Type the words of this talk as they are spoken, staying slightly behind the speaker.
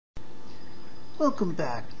Welcome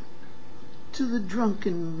back to the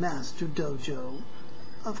Drunken Master Dojo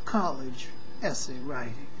of college essay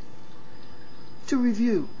writing. To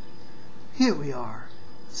review, here we are,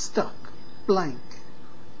 stuck, blank,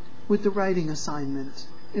 with the writing assignment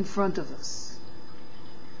in front of us.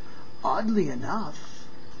 Oddly enough,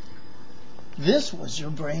 this was your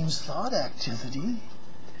brain's thought activity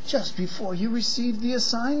just before you received the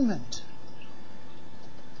assignment.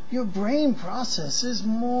 Your brain processes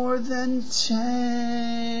more than 10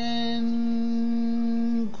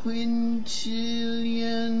 quintillion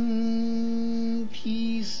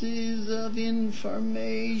pieces of information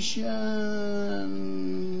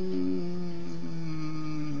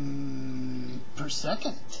per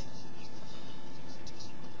second.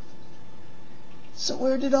 So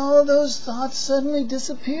where did all those thoughts suddenly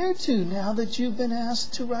disappear to now that you've been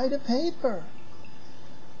asked to write a paper?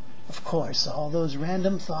 Of course, all those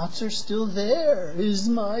random thoughts are still there. Is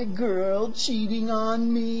my girl cheating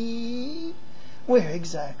on me? Where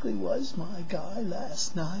exactly was my guy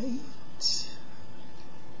last night?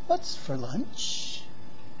 What's for lunch?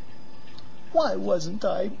 Why wasn't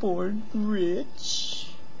I born rich?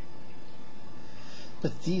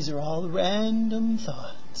 But these are all random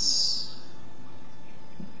thoughts.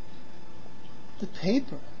 The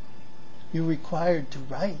paper you're required to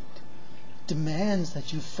write demands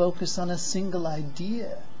that you focus on a single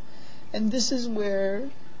idea. And this is where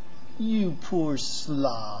you poor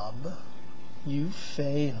slob, you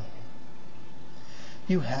fail.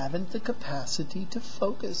 You haven't the capacity to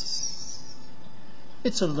focus.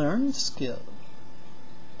 It's a learned skill.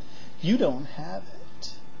 You don't have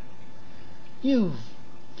it. You've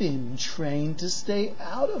been trained to stay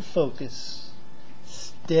out of focus.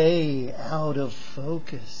 Stay out of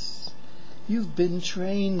focus. You've been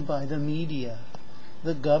trained by the media,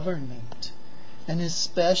 the government, and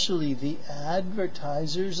especially the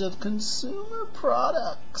advertisers of consumer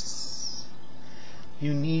products.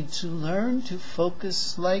 You need to learn to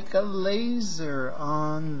focus like a laser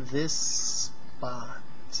on this spot.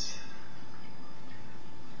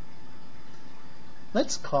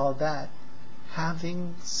 Let's call that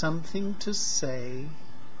having something to say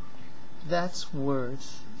that's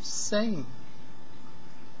worth saying.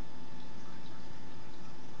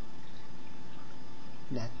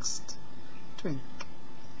 Next, drink.